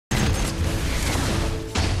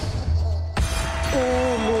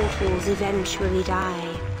All mortals eventually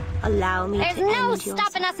die. Allow me to end your... There's no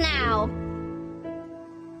stopping us now!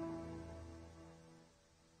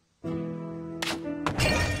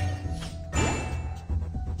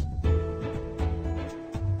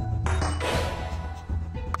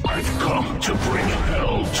 I've come to bring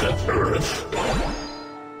hell to Earth.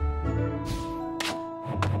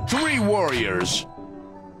 3 warriors.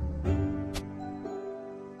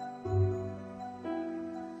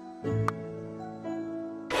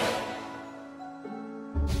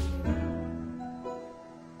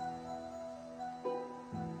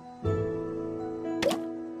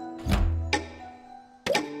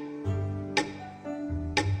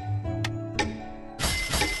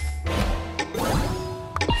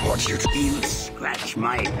 You scratch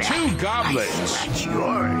my back. 2 goblins. I scratch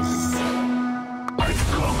yours. I've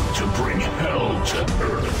come to bring hell to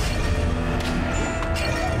Earth.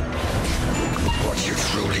 What you're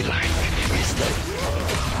truly like is that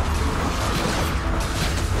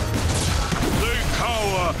they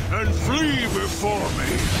cower and flee before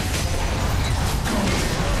me.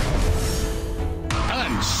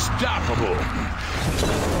 Unstoppable.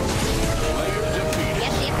 Player defeated.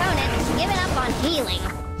 Guess the opponent's given up on healing.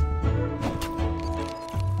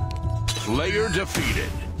 Player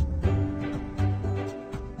defeated.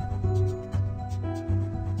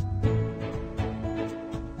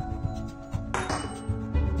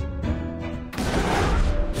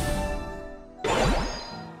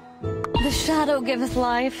 The shadow giveth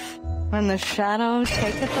life, and the shadow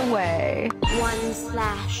taketh away. 1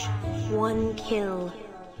 slash, 1 kill.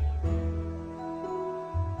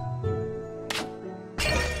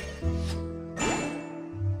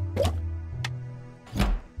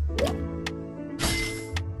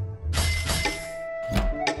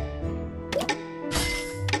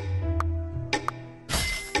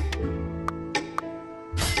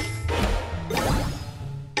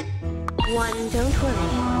 Don't worry.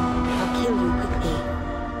 I'll kill you quickly.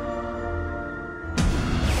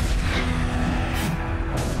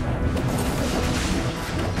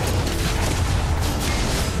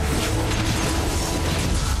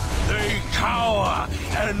 They cower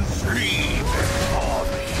and flee before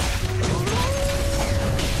me.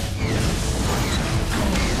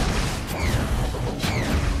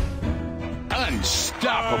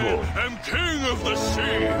 Unstoppable. I am king of the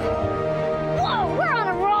sea. Whoa, we're on a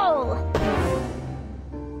roll!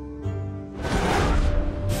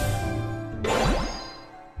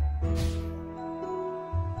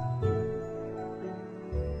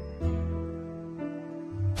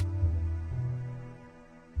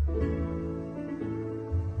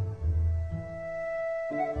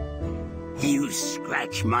 You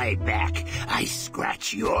scratch my back, I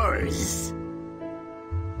scratch yours.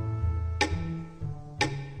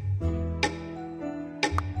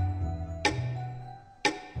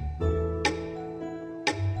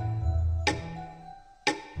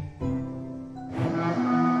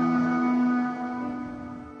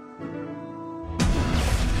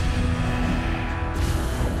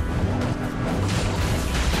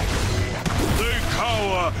 They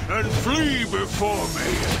cower and flee before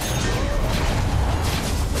me.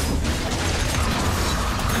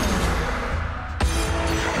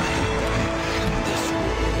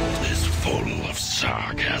 Full of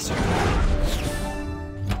sarcasm.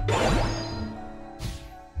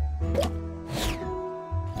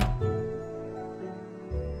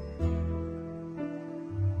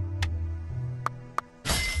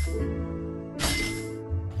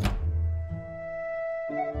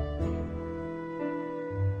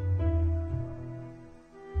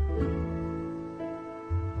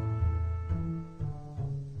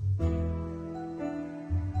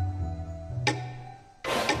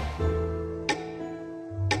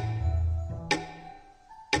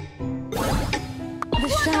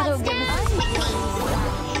 Shadow giveth life.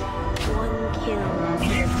 1 kill.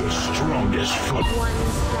 Leave the strongest foot. 1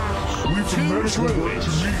 slash. Leave the medical work to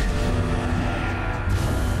me.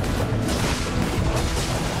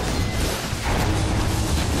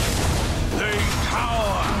 They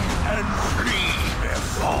cower and flee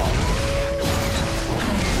before me.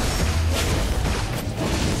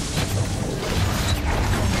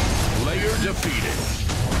 Player defeated.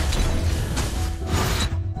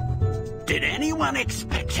 Did anyone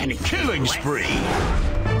expect any Killing spree.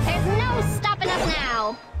 There's no stopping us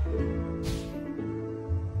now!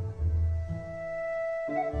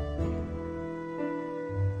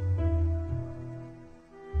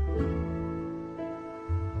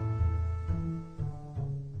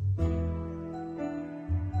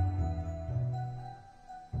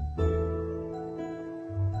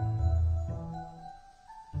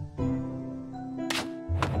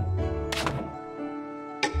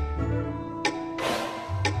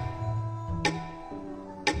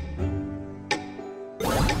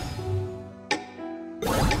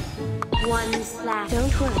 One's left.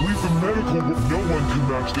 Don't worry. We've been medical, but no one can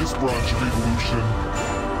match this branch of evolution.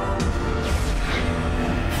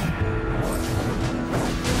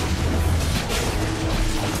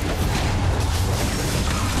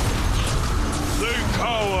 They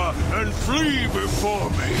cower and flee before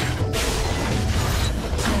me.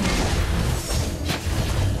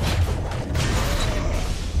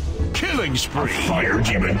 Killing spree. A fire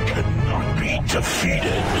demon cannot be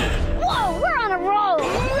defeated. Whoa, we're on a roll!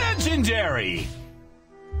 Legendary.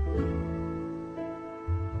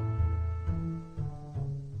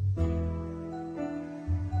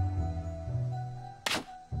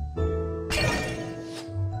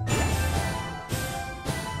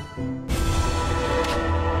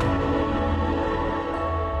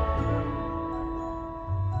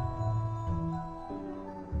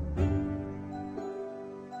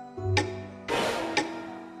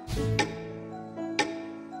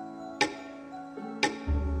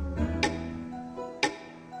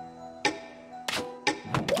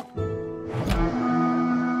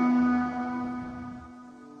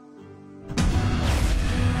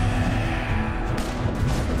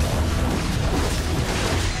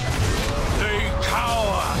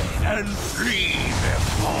 And flee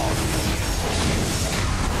before me.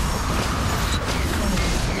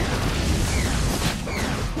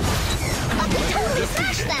 But we totally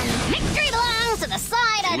smashed them! Victory belongs to the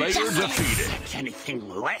side of Player justice! defeated. Anything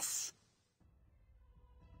less?